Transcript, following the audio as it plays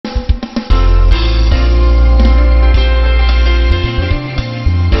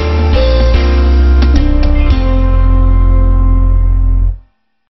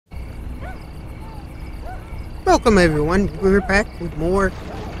Welcome everyone, we're back with more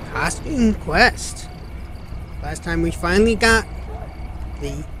Costume Quest. Last time we finally got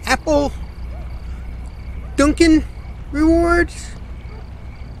the Apple Duncan rewards,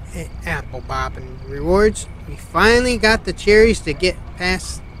 and Apple Bobbin rewards. We finally got the cherries to get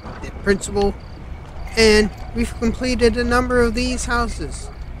past the principal, and we've completed a number of these houses.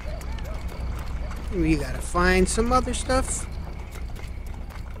 We gotta find some other stuff.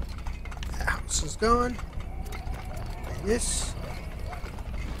 That house is gone. This.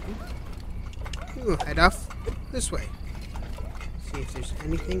 We'll head off this way. See if there's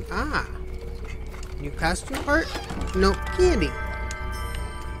anything. Ah! New costume part? No candy.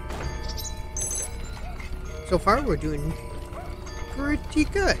 So far, we're doing pretty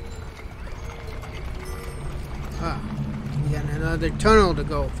good. Ah, we got another tunnel to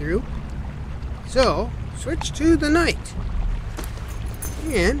go through. So, switch to the night.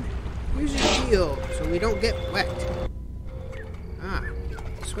 And use a shield so we don't get wet. Ah,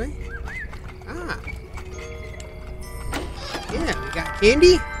 this way? Ah. Yeah, we got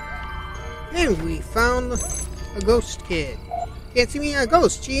candy. And we found a ghost kid. Can't see me a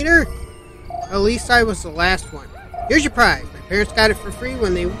ghost, cheater. At least I was the last one. Here's your prize. My parents got it for free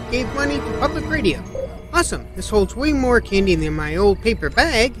when they gave money to public radio. Awesome. This holds way more candy than my old paper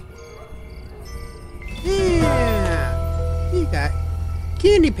bag. Yeah. We got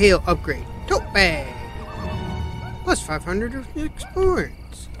candy pail upgrade. Tote bag. Plus 500 of experience.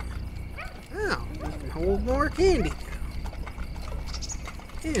 Wow, we can hold more candy now.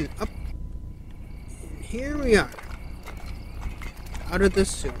 And up. And here we are. Out of the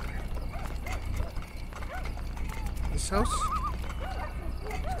sewer. This house is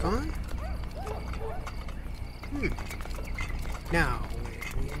gone. Now, where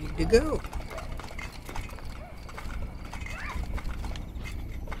do we need to go?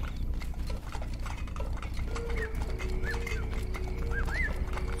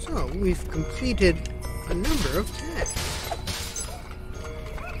 So, we've completed a number of tasks.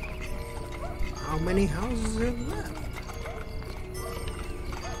 How many houses are left?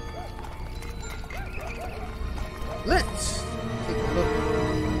 Let's take a look.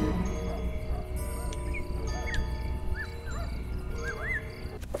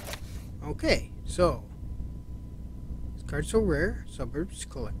 Okay, so these cards so rare, suburbs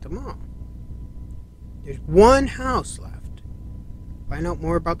collect them all. There's one house left. Find out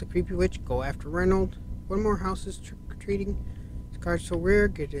more about the creepy witch, go after Reynolds. One more house is trick-or-treating. This card's so rare,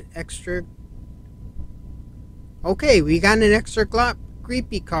 get an extra. Okay, we got an extra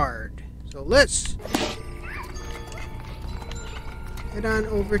creepy card. So let's head on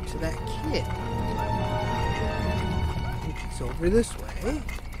over to that kid. And he's over this way.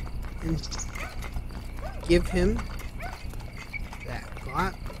 And give him that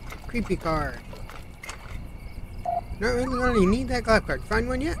creepy card. Not really going to need that glop card. Find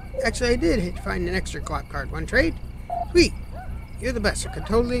one yet? Actually, I did find an extra glop card. One trade? Sweet. You're the best. I could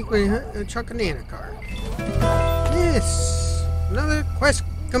totally chuck a nana card. Yes. Another quest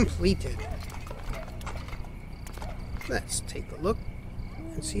completed. Let's take a look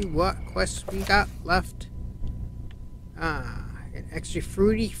and see what quests we got left. Ah, an extra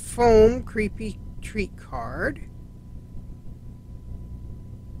fruity foam creepy treat card.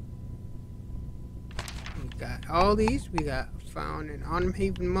 Got all these. We got found in Autumn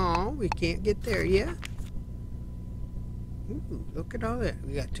Haven Mall. We can't get there yet. Ooh, look at all that.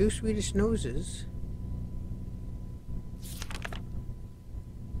 We got 2 Swedish noses.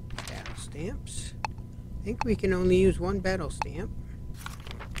 Battle stamps. I think we can only use 1 battle stamp.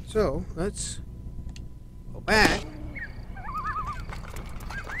 So, let's go back.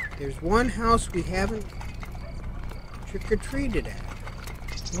 There's one house we haven't trick-or-treated at.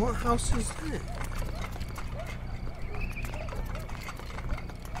 What house is that?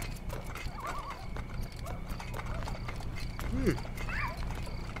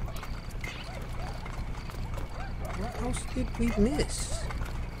 What house did we miss?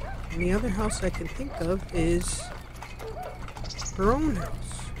 And the other house I can think of is her own house.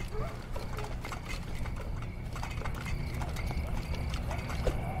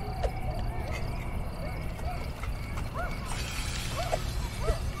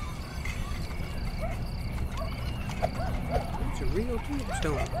 It's a real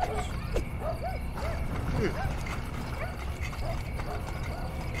tombstone.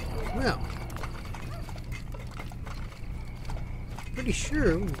 Well, pretty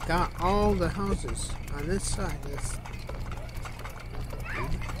sure we got all the houses on this side. This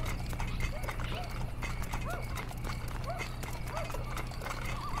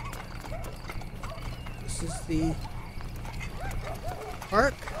is the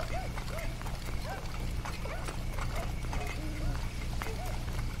park.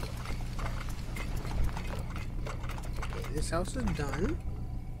 This house is done.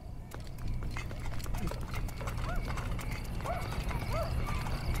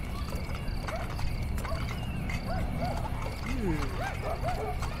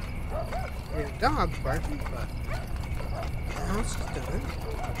 There's a dog barking, but the house is done.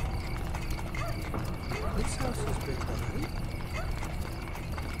 This house has been done.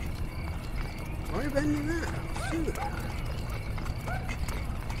 Why have I been in that house too?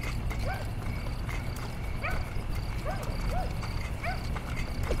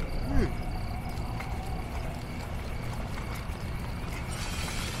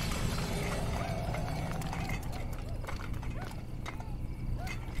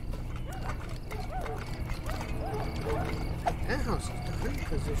 That house is done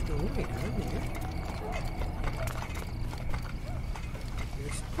because there's no light on there.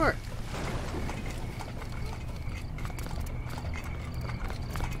 Here's the park.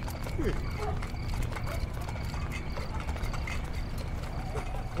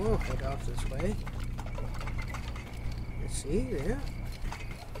 We'll head off this way. Let's see, there.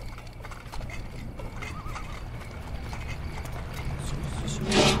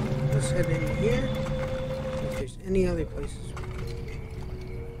 Let's head in here. See if there's any other places we can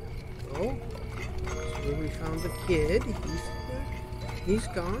go. So here we found the kid. He's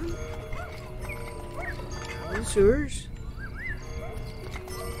gone. Out of the sewers.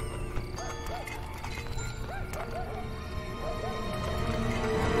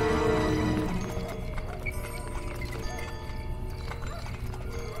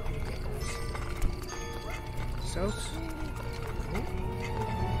 House.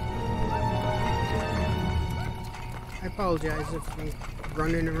 I apologize if I'm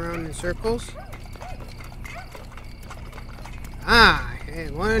running around in circles. Ah,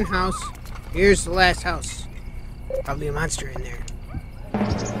 and one house. Here's the last house. Probably a monster in there.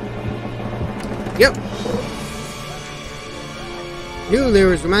 Yep. Knew there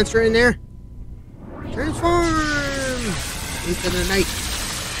was a monster in there. Transform into the night.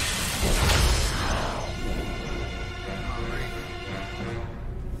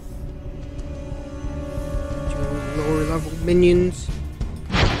 Lower level minions.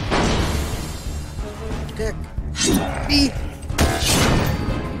 Attack. B.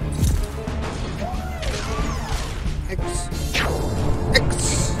 X. X.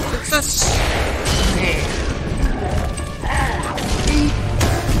 Success. And E.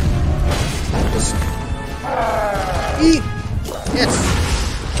 E. Yes.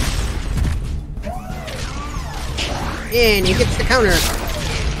 And he gets the counter.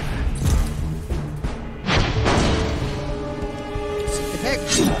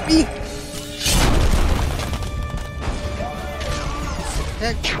 B.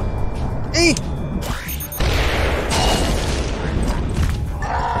 Attack. A.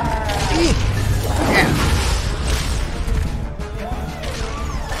 B. Yeah.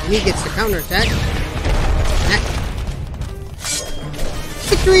 And he gets the counter attack.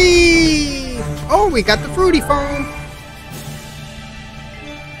 Victory! Oh, we got the fruity foam.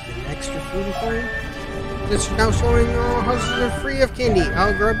 An extra fruity foam. This is now showing all houses are free of candy.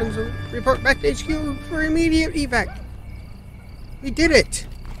 All grubbers report back to HQ for immediate evac. We did it!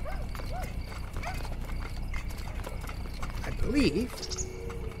 I believe.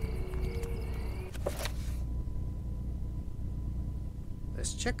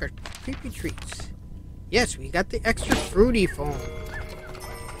 Let's check our creepy treats. Yes, we got the extra fruity foam.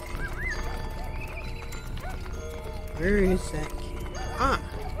 Where is that kid? Ah,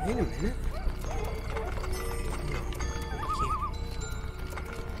 wait a minute.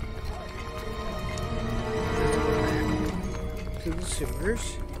 To the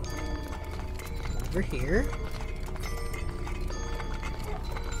sewers. Over here.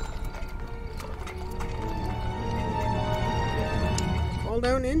 Fall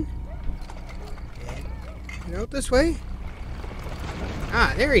down in. And out this way.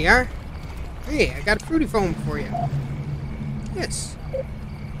 Ah, there you are. Hey, I got a fruity foam for you. Yes.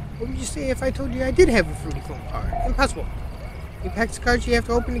 What would you say if I told you I did have a fruity foam card? Impossible. You pack the cards you have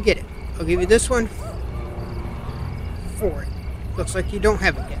to open to get it. I'll give you this one for it. Looks like you don't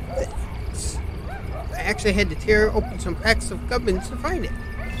have it yet. Thanks. I actually had to tear open some packs of gubbins to find it.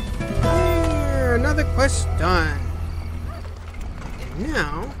 There, another quest done. And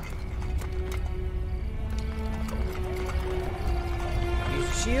now, use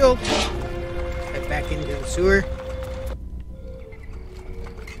the shield. Head back into the sewer.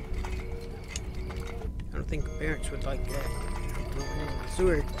 I don't think the parents would like that. Going in the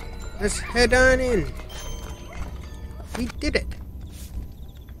sewer. Let's head on in. We did it.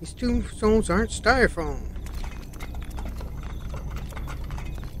 These tombstones aren't styrofoam.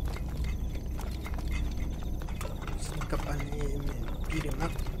 Sneak up him and beat him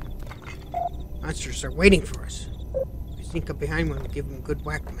up. Monsters are waiting for us. We sneak up behind one and give him a good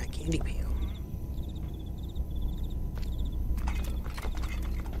whack with my candy pail.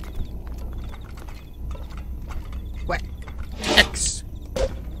 Whack. X.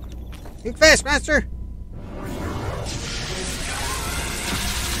 Think fast, master!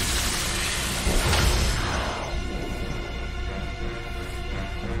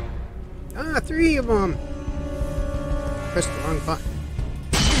 Ah, 3 of them! Press the wrong button.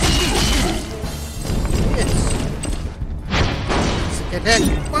 Yes. Attack.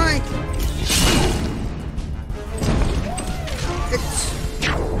 Why? X.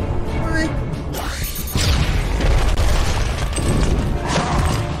 Why?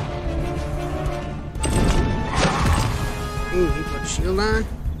 Ooh, he put a shield on.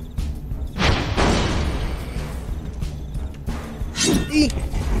 E.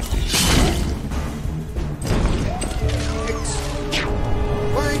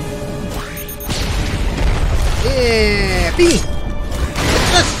 Yeah, B!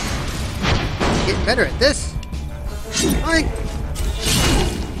 Success! Getting better at this. Y.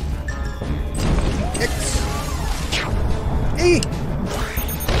 X. A.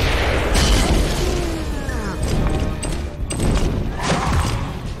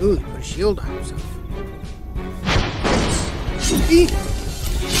 Ooh, he put a shield on himself. X. B.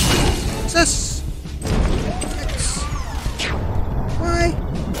 Success! X. Y.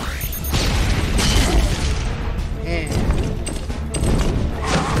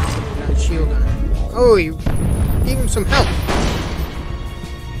 Shield on him. Oh, you gave him some help.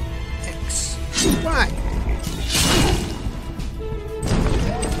 X. Y.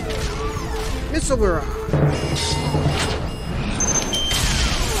 Missile barrage.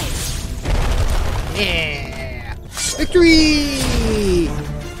 Yeah. Victory!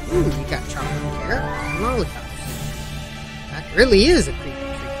 Ooh, we got chocolate carrot and lollipops. That really is a creepy treat.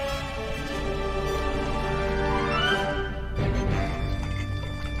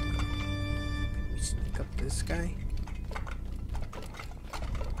 This guy.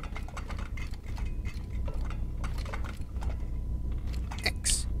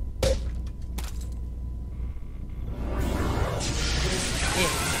 X.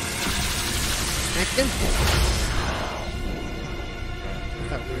 Yeah. Smacked him. I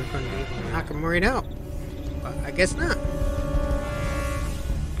thought we were going to be able to knock him right out, but I guess not.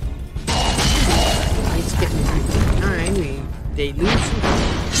 He's getting behind. They lose some.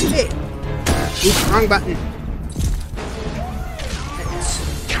 Hey! Oops, wrong button. X.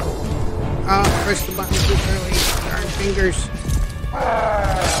 Oh, press the button too early. Darn fingers.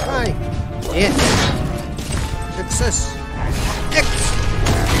 Hi. Yes. Success. X.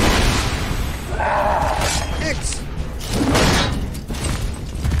 X.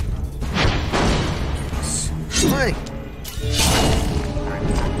 X. Y.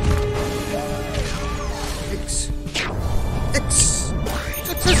 X. X.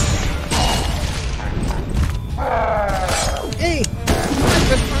 Success. Hey!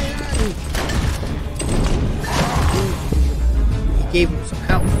 He gave him some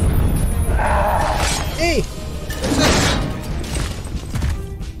health. Hey!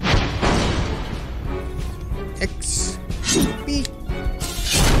 X. B.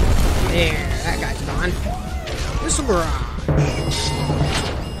 There, that guy's gone. Missile barrage.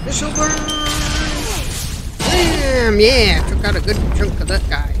 Missile barrage. Bam! Yeah, took out a good chunk of that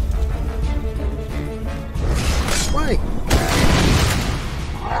guy. Why?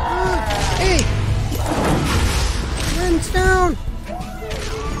 Hey! Wren's down!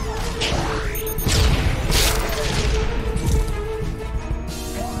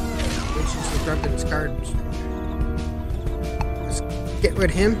 Which is the grubbers cards. Let's get rid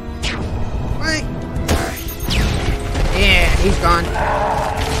of him. Why? Yeah, he's gone.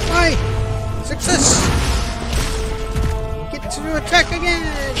 Why? Success! Get to attack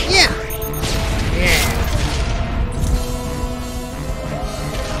again! Yeah! Yeah!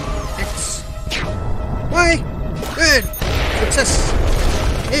 Why? Good! Success!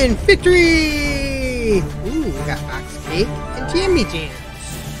 And victory! Ooh, we got box cake and jammy jams.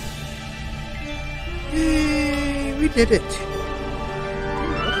 Yay! We did it!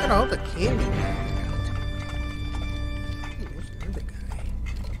 Ooh, look at all the candy we got. Hey, there's another guy.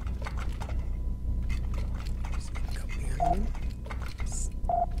 Sneak up behind him.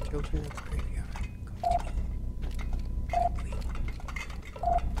 Children of the graveyard. Come to me.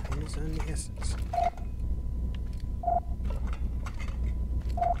 Time is on the essence.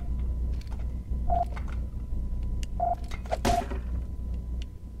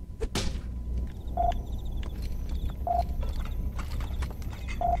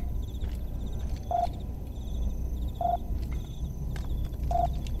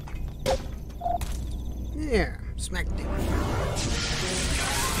 There, smacked it. I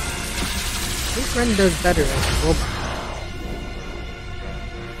think Wren does better as a robot.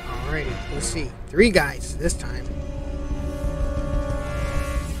 Alrighty, let's see. 3 guys this time.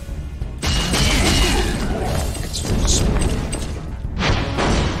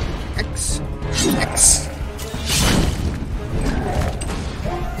 X. X.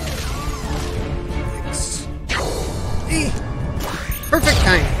 E. Perfect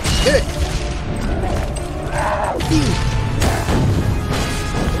timing. Good. E.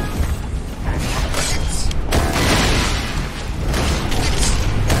 X.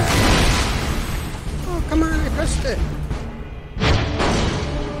 Oh, come on, I pressed it.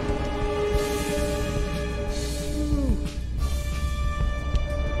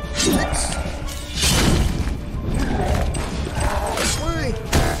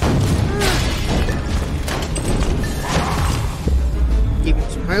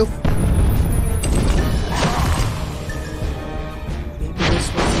 Health. Maybe this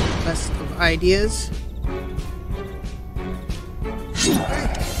wasn't the best of ideas. Okay.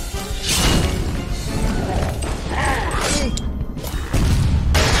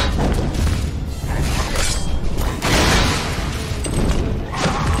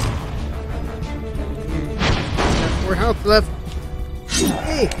 Got 4 health left.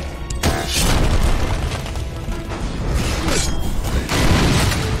 Hey.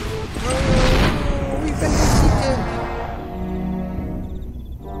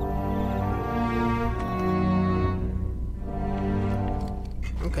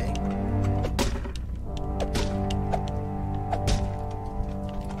 Okay.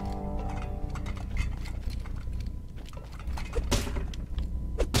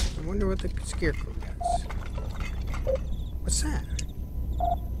 I wonder what the scarecrow does. What's that?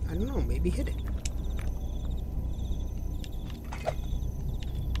 I don't know, maybe hit it.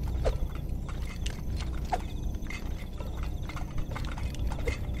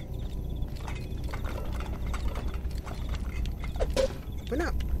 Open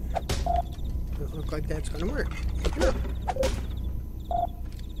up. Doesn't look like that's gonna work. Open up.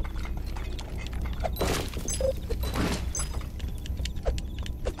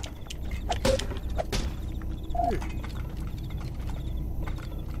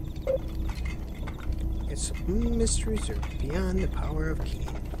 Guess some mysteries are beyond the power of candy.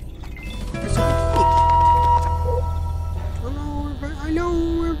 There's a key. Oh no, I know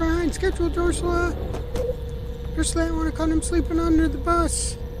we're behind schedule, Ursula. Ursula, I want to call him sleeping under the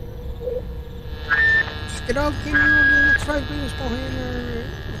bus. Just get all the candy over the next 5 minutes behind her.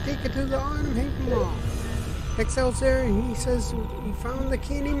 Take it to the Autumn Haven Mall. Excel's there and he says he found the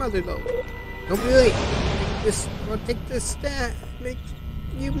candy mother load. Don't be late. Take this stat. Make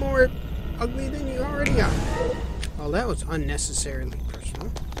you more ugly than you already are. Well, that was unnecessarily personal.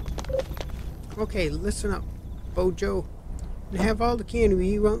 Okay, listen up, Bojo. And have all the candy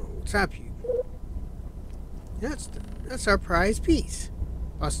we won't stop you. That's our prize piece.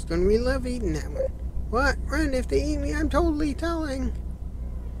 Boss is gonna love eating that one. What? Wren, if they eat me, I'm totally telling.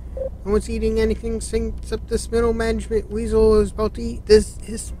 No one's eating anything except this middle management weasel is about to eat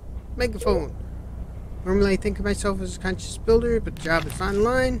his megaphone. Normally I think of myself as a conscious builder, but the job is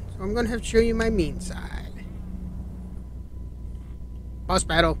online, so I'm gonna have to show you my mean side. Boss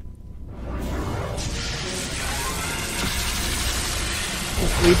battle.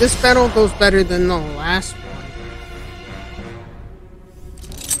 Hopefully this battle goes better than the last one.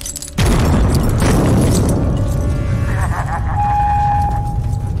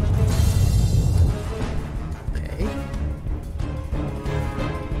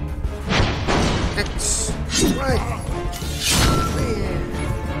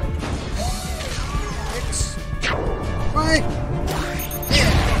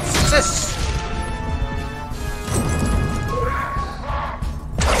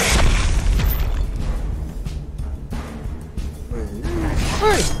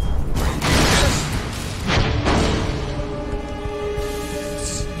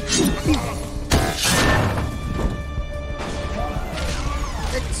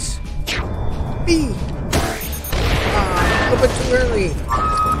 A little bit too early.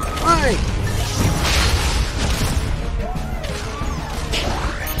 Why?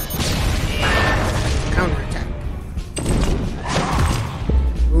 Counterattack.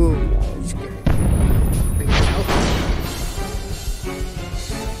 Ooh, scary. Bring it out.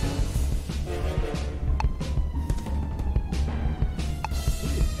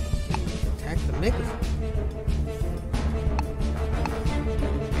 Attack the megaphone.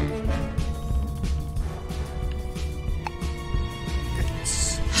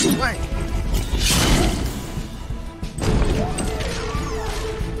 Why?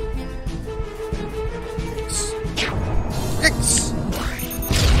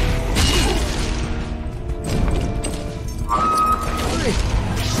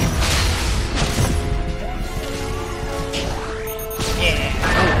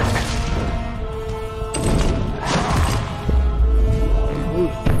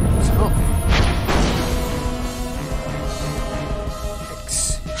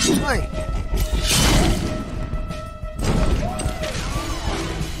 Why?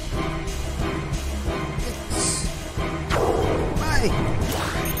 Why?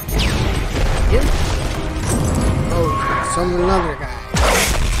 Him? Oh, some other guy.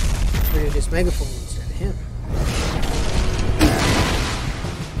 Created this megaphone instead of him.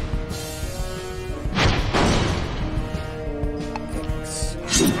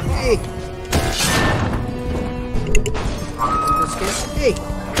 Hey! Let's get. Hey!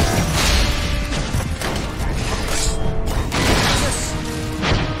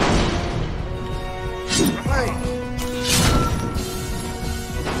 Why?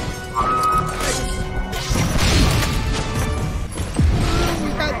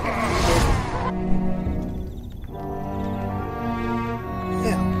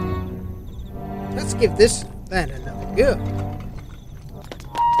 Yeah. Let's give that another go.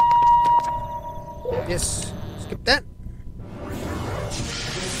 Yes, skip that.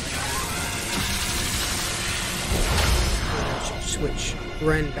 Switch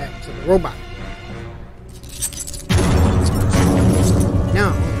Wren back to the robot.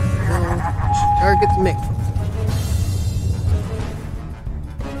 Now, we should target the megaphone.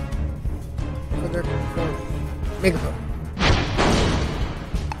 For megaphone.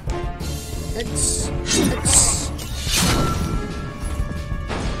 X.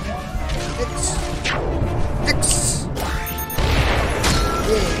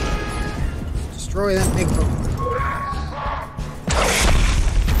 Yeah. Destroy that megaphone.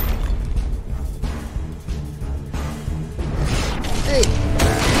 Hey.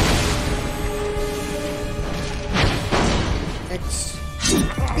 X.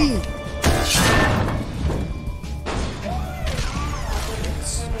 B. X.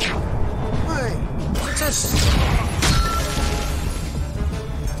 Y. Success.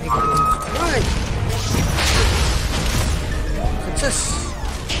 Y. Success.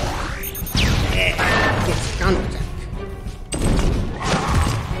 Yeah. It's counterattack.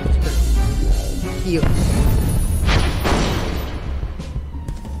 Heal.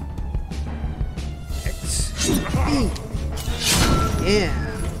 X. B. Yeah.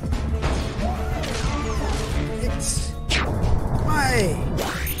 X. Y.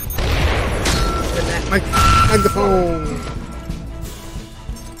 And that microphone.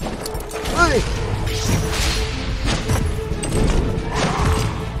 Y.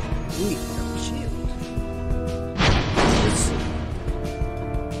 Ooh, double shield. Let's see.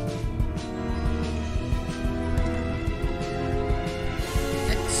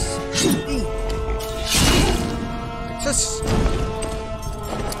 X. B. Success.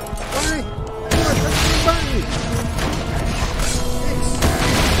 Why? Press the button. X.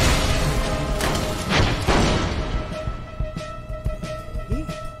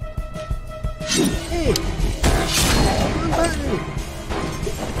 Hey. One button.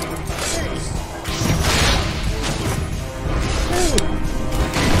 X.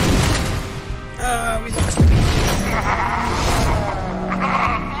 Oh. We lost it.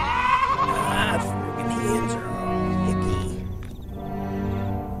 Friggin' hands are all icky.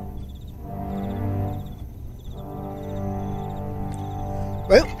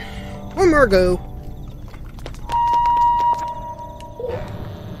 Well, one more go.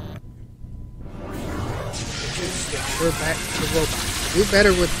 We're back to the robot. Do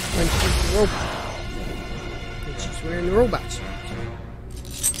better with when she's the robot. When she's wearing the robot suit.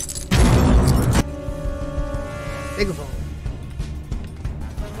 Megaphone.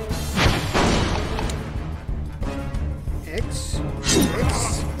 X.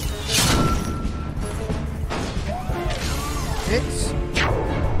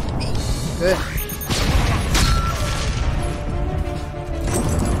 B. Good.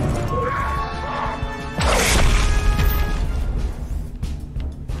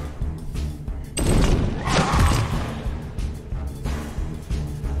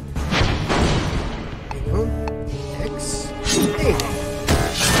 X. Hey.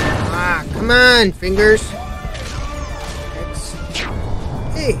 Ah, come on, fingers. X.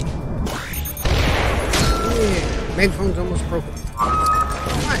 Hey. Yeah, megaphone's almost broken.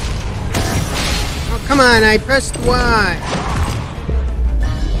 What? Oh, come on, I pressed Y.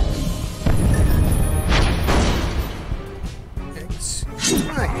 X.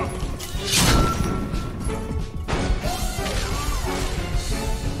 Y.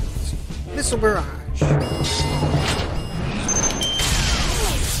 Missile barrage.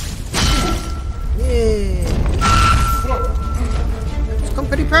 Yeah. It's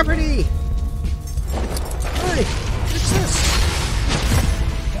company property. Hey, what's this?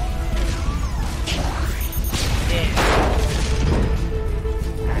 Yeah.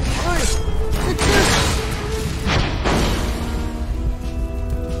 Hey, what's this?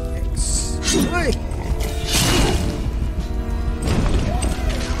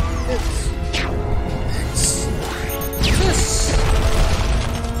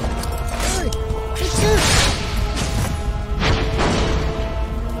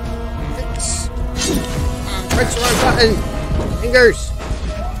 Press the wrong button. Fingers.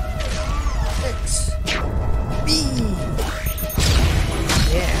 X. B.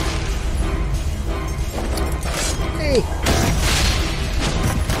 Yeah. Hey.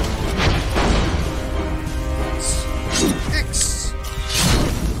 X.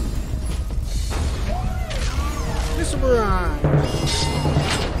 Missile barrage.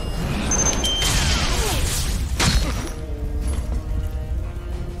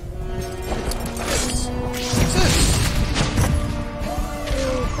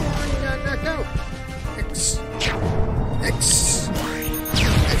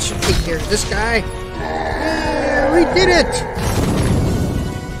 This guy. Yeah, we did it!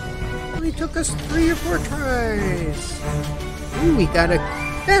 Only took us 3 or 4 tries. Ooh, we got a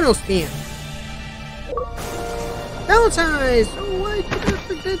panel stamp. Valentine's! Oh, why did I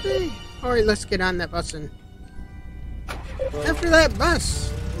forget that? Alright, let's get on that bus and after that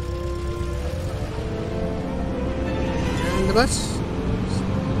bus. On the bus.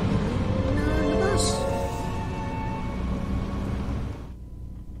 On the bus.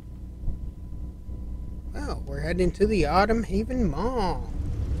 Well, we're heading to the Autumn Haven Mall.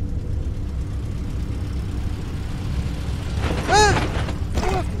 Ah!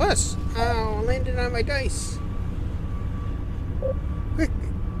 Fell off the bus. Oh, landed on my dice. Quick,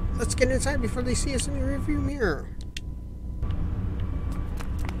 let's get inside before they see us in the rearview mirror.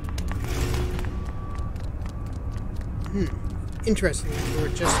 Interesting. The door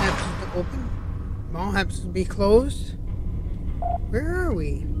just happens to open. Mall happens to be closed. Where are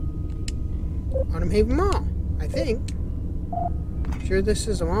we? Autumn Haven Mall, I think. Sure, this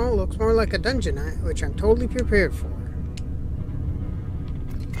is a mall. Looks more like a dungeon, which I'm totally prepared for.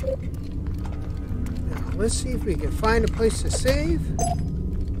 Now, let's see if we can find a place to save.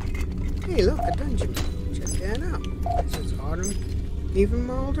 Hey, look, a dungeon. Check that out. This is Autumn Haven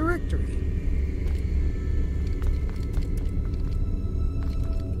Mall directory.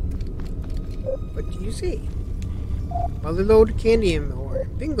 What do you see? Mother loaded candy inventory.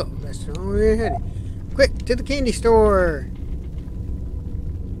 Bingo, that's where we're headed. Quick, to the candy store.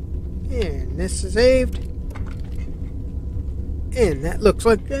 And this is saved. And that looks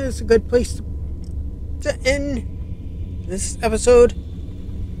like that's a good place to end this episode.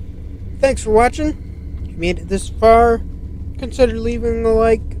 Thanks for watching. If you made it this far, consider leaving a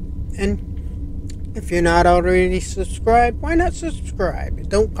like. And if you're not already subscribed, why not subscribe? It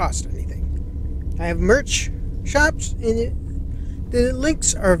don't cost anything. I have merch shops, and the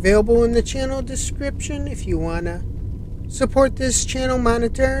links are available in the channel description if you want to support this channel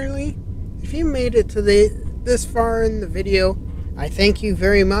monetarily. If you made it to this far in the video, I thank you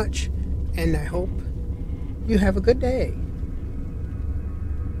very much, and I hope you have a good day.